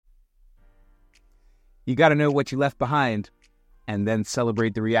You got to know what you left behind and then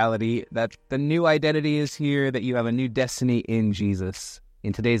celebrate the reality that the new identity is here, that you have a new destiny in Jesus.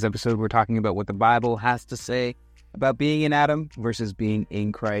 In today's episode, we're talking about what the Bible has to say about being in Adam versus being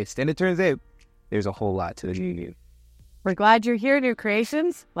in Christ. And it turns out there's a whole lot to the new you. We're glad you're here, New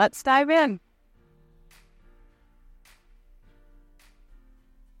Creations. Let's dive in.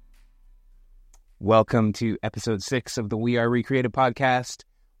 Welcome to episode 6 of the We Are Recreated podcast,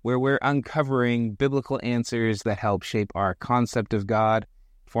 where we're uncovering biblical answers that help shape our concept of God,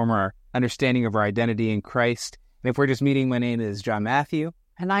 form our understanding of our identity in Christ. And if we're just meeting, my name is John Matthew.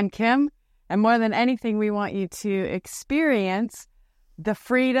 And I'm Kim. And more than anything, we want you to experience the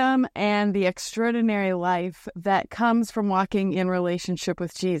freedom and the extraordinary life that comes from walking in relationship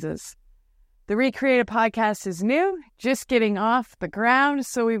with Jesus. The Recreated podcast is new, just getting off the ground,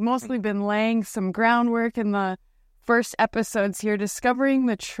 so we've mostly been laying some groundwork in the first episodes here, discovering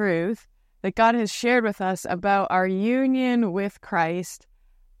the truth that God has shared with us about our union with Christ,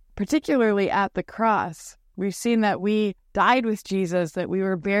 particularly at the cross. We've seen that we died with Jesus, that we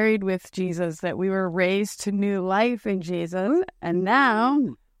were buried with Jesus, that we were raised to new life in Jesus, and now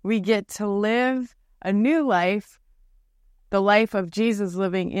we get to live a new life, the life of Jesus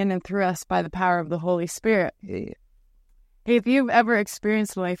living in and through us by the power of the Holy Spirit. Hey, if you've ever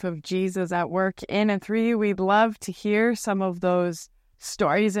experienced the life of Jesus at work in and through you, we'd love to hear some of those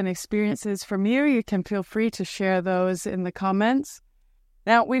stories and experiences from you. You can feel free to share those in the comments.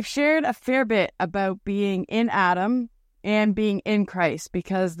 Now, we've shared a fair bit about being in Adam and being in Christ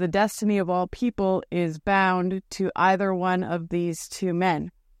because the destiny of all people is bound to either one of these two men.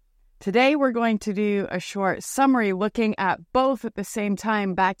 Today, we're going to do a short summary looking at both at the same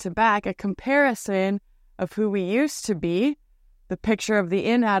time, back to back, a comparison of who we used to be, the picture of the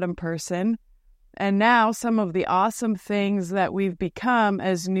in Adam person, and now some of the awesome things that we've become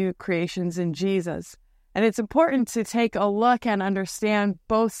as new creations in Jesus. And it's important to take a look and understand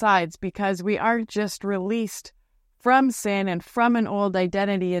both sides because we aren't just released from sin and from an old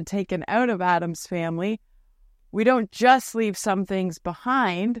identity and taken out of Adam's family. We don't just leave some things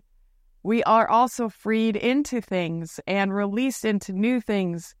behind. We are also freed into things and released into new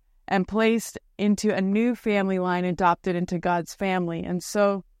things and placed into a new family line, adopted into God's family. And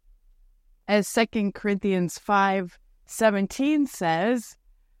so, as 2 Corinthians 5:17 says,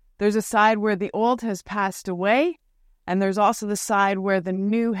 there's a side where the old has passed away, and there's also the side where the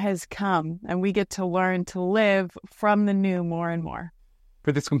new has come, and we get to learn to live from the new more and more.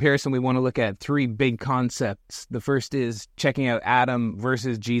 For this comparison, we want to look at 3 big concepts. The first is checking out Adam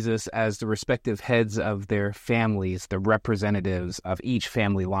versus Jesus as the respective heads of their families, the representatives of each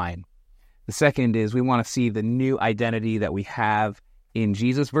family line. The second is we want to see the new identity that we have in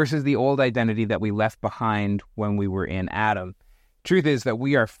Jesus versus the old identity that we left behind when we were in Adam. Truth is that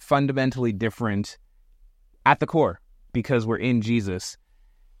we are fundamentally different at the core because we're in Jesus,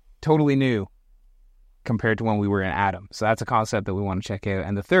 totally new compared to when we were in Adam. So that's a concept that we want to check out.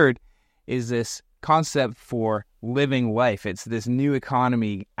 And the third is this concept for living life. It's this new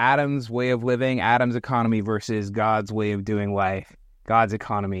economy, Adam's way of living, Adam's economy versus God's way of doing life, God's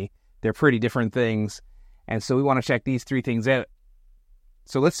economy. They're pretty different things. And so we want to check these 3 things out.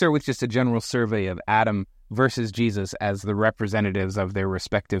 So let's start with just a general survey of Adam versus Jesus as the representatives of their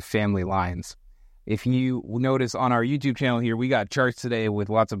respective family lines. If you notice on our YouTube channel here, we got charts today with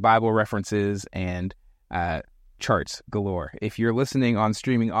lots of Bible references and charts galore. If you're listening on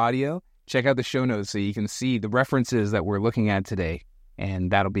streaming audio, check out the show notes so you can see the references that we're looking at today,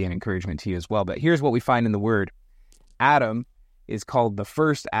 and that'll be an encouragement to you as well. But here's what we find in the Word. Adam is called the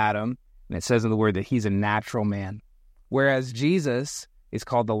first Adam, and it says in the Word that he's a natural man, whereas Jesus is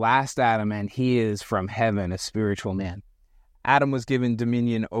called the last Adam, and he is from heaven, a spiritual man. Adam was given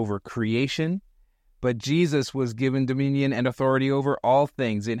dominion over creation, but Jesus was given dominion and authority over all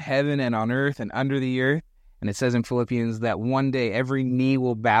things in heaven and on earth and under the earth. And it says in Philippians that one day every knee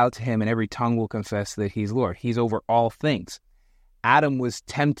will bow to him and every tongue will confess that he's Lord. He's over all things. Adam was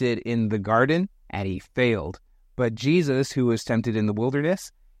tempted in the garden and he failed. But Jesus, who was tempted in the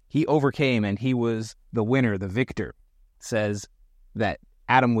wilderness, he overcame and he was the winner, the victor. It says that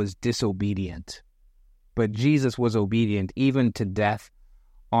Adam was disobedient, but Jesus was obedient even to death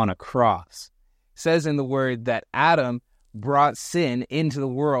on a cross. Says in the Word that Adam brought sin into the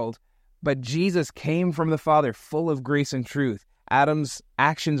world, but Jesus came from the Father full of grace and truth. Adam's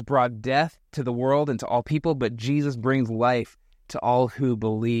actions brought death to the world and to all people, but Jesus brings life to all who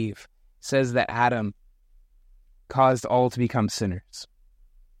believe. Says that Adam caused all to become sinners.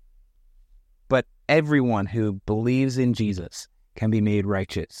 But everyone who believes in Jesus can be made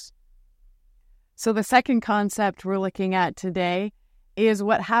righteous. So the second concept we're looking at today is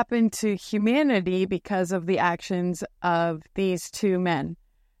what happened to humanity because of the actions of these two men.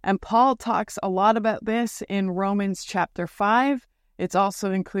 And Paul talks a lot about this in Romans chapter 5. It's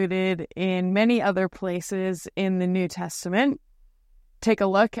also included in many other places in the New Testament. Take a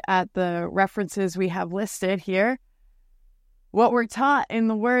look at the references we have listed here. What we're taught in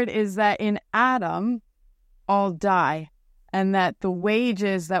the Word is that in Adam, all die, and that the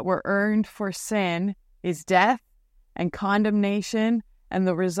wages that were earned for sin is death and condemnation, and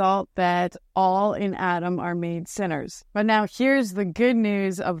the result that all in Adam are made sinners. But now here's the good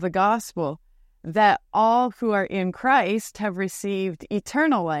news of the gospel, that all who are in Christ have received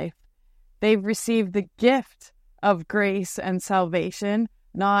eternal life. They've received the gift of grace and salvation,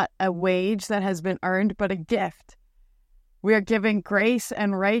 not a wage that has been earned, but a gift. We are given grace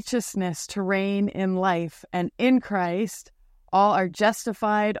and righteousness to reign in life, and in Christ, all are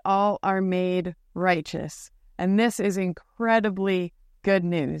justified, all are made righteous. And this is incredibly good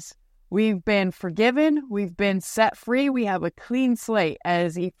news. We've been forgiven, we've been set free, we have a clean slate,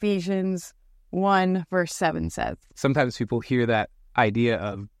 as Ephesians 1 verse 7 says. Sometimes people hear that idea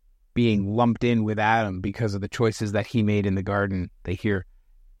of being lumped in with Adam because of the choices that he made in the garden. They hear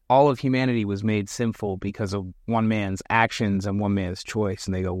all of humanity was made sinful because of one man's actions and one man's choice,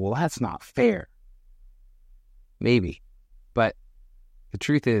 and they go, well, that's not fair. Maybe. But the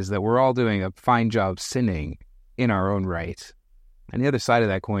truth is that we're all doing a fine job sinning in our own right. And the other side of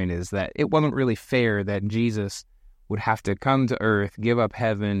that coin is that it wasn't really fair that Jesus would have to come to earth, give up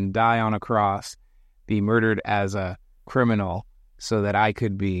heaven, die on a cross, be murdered as a criminal so that I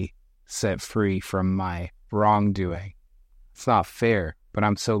could be set free from my wrongdoing. It's not fair, but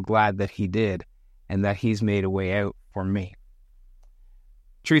I'm so glad that he did and that he's made a way out for me.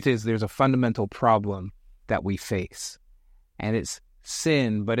 Truth is, there's a fundamental problem that we face, and it's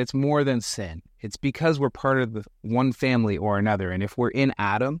sin, but it's more than sin. It's because we're part of the one family or another. And if we're in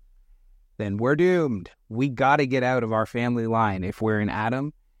Adam, then we're doomed. We got to get out of our family line if we're in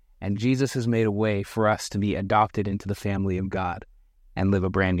Adam. And Jesus has made a way for us to be adopted into the family of God and live a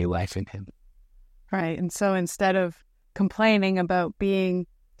brand new life in him. Right. And so instead of complaining about being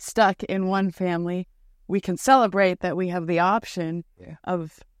stuck in one family, we can celebrate that we have the option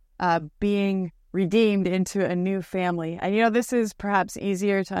of being redeemed into a new family. And, this is perhaps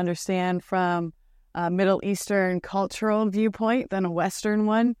easier to understand from a Middle Eastern cultural viewpoint than a Western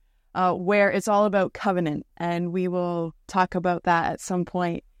one, where it's all about covenant. And we will talk about that at some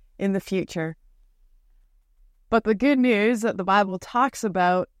point in the future. But the good news that the Bible talks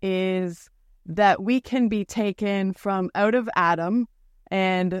about is that we can be taken from out of Adam,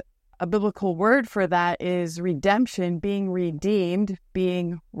 and a biblical word for that is redemption, being redeemed,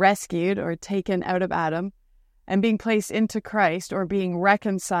 being rescued or taken out of Adam, and being placed into Christ or being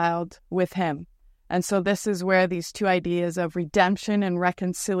reconciled with him. And so this is where these two ideas of redemption and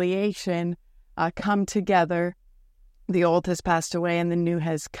reconciliation come together. The old has passed away and the new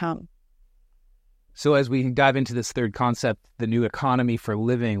has come. So as we dive into this third concept, the new economy for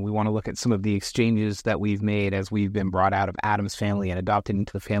living, we want to look at some of the exchanges that we've made as we've been brought out of Adam's family and adopted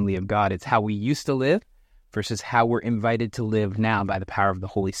into the family of God. It's how we used to live versus how we're invited to live now by the power of the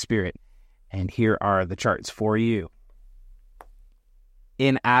Holy Spirit. And here are the charts for you.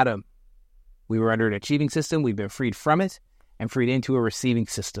 In Adam, we were under an achieving system. We've been freed from it and freed into a receiving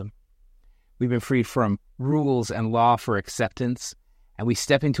system. We've been freed from rules and law for acceptance, and we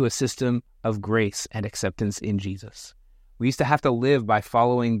step into a system of grace and acceptance in Jesus. We used to have to live by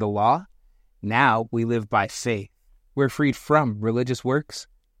following the law. Now we live by faith. We're freed from religious works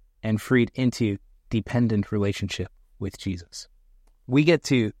and freed into dependent relationship with Jesus. We get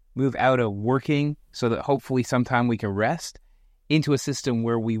to move out of working so that hopefully sometime we can rest into a system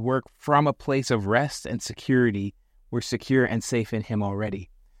where we work from a place of rest and security. We're secure and safe in him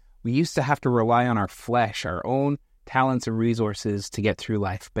already. We used to have to rely on our flesh, our own talents and resources to get through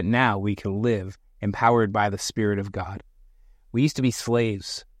life, but now we can live empowered by the Spirit of God. We used to be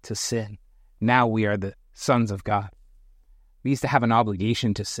slaves to sin. Now we are the sons of God. We used to have an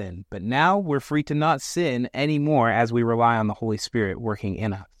obligation to sin, but now we're free to not sin anymore as we rely on the Holy Spirit working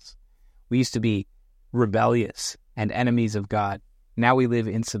in us. We used to be rebellious and enemies of God. Now we live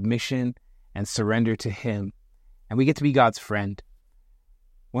in submission and surrender to him, and we get to be God's friend.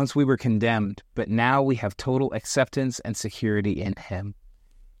 Once we were condemned, but now we have total acceptance and security in him.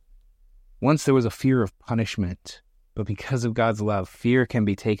 Once there was a fear of punishment, but because of God's love, fear can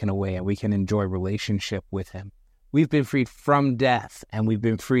be taken away and we can enjoy relationship with him. We've been freed from death and we've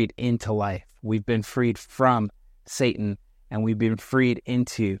been freed into life. We've been freed from Satan and we've been freed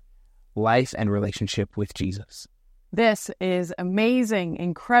into life and relationship with Jesus. This is amazing,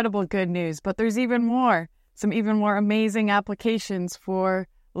 incredible good news, but there's even more. some even more amazing applications for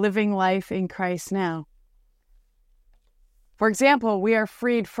living life in Christ now. For example, we are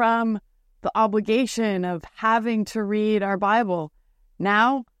freed from the obligation of having to read our Bible.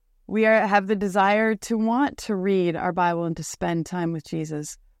 Now we have the desire to want to read our Bible and to spend time with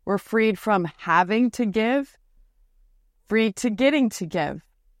Jesus. We're freed from having to give, freed to getting to give.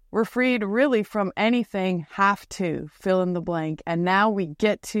 We're freed really from anything have to, fill in the blank. And now we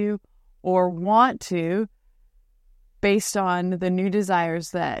get to or want to based on the new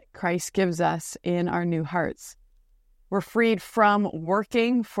desires that Christ gives us in our new hearts. We're freed from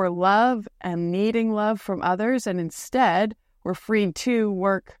working for love and needing love from others, and instead, we're freed to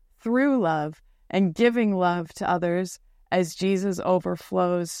work through love and giving love to others as Jesus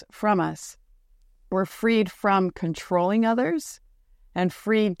overflows from us. We're freed from controlling others and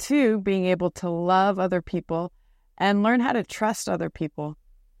freed to being able to love other people and learn how to trust other people.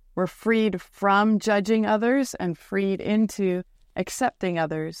 We're freed from judging others and freed into accepting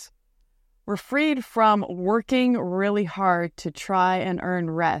others. We're freed from working really hard to try and earn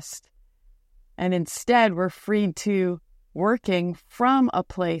rest. And instead, we're freed to working from a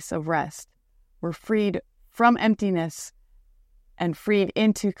place of rest. We're freed from emptiness and freed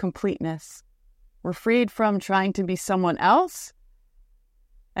into completeness. We're freed from trying to be someone else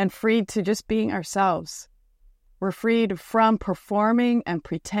and freed to just being ourselves. We're freed from performing and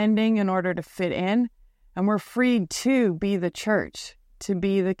pretending in order to fit in. And we're freed to be the church, to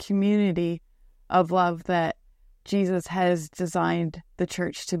be the community of love that Jesus has designed the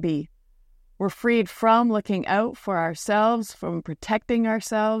church to be. We're freed from looking out for ourselves, from protecting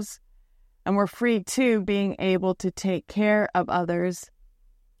ourselves, and we're freed to being able to take care of others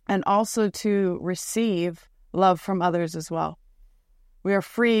and also to receive love from others as well. We are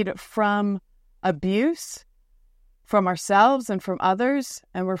freed from abuse, from ourselves and from others,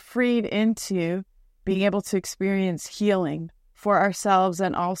 and we're freed into being able to experience healing for ourselves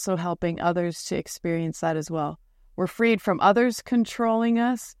and also helping others to experience that as well. We're freed from others controlling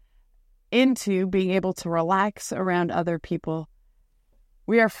us into being able to relax around other people.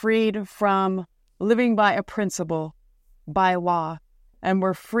 We are freed from living by a principle, by law, and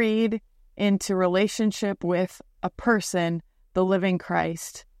we're freed into relationship with a person, the living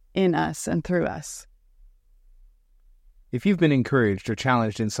Christ, in us and through us. If you've been encouraged or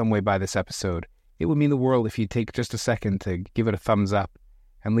challenged in some way by this episode, it would mean the world if you take just a second to give it a thumbs up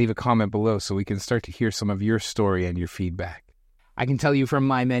and leave a comment below so we can start to hear some of your story and your feedback. I can tell you from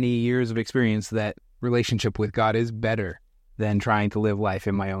my many years of experience that relationship with God is better than trying to live life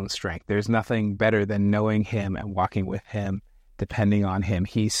in my own strength. There's nothing better than knowing Him and walking with Him, depending on Him.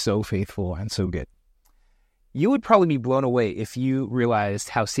 He's so faithful and so good. You would probably be blown away if you realized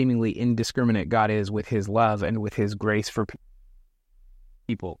how seemingly indiscriminate God is with His love and with His grace for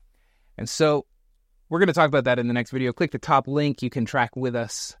people. And so we're going to talk about that in the next video. Click the top link. You can track with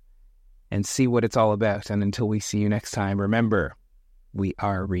us and see what it's all about. And until we see you next time, remember, we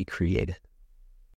are recreated.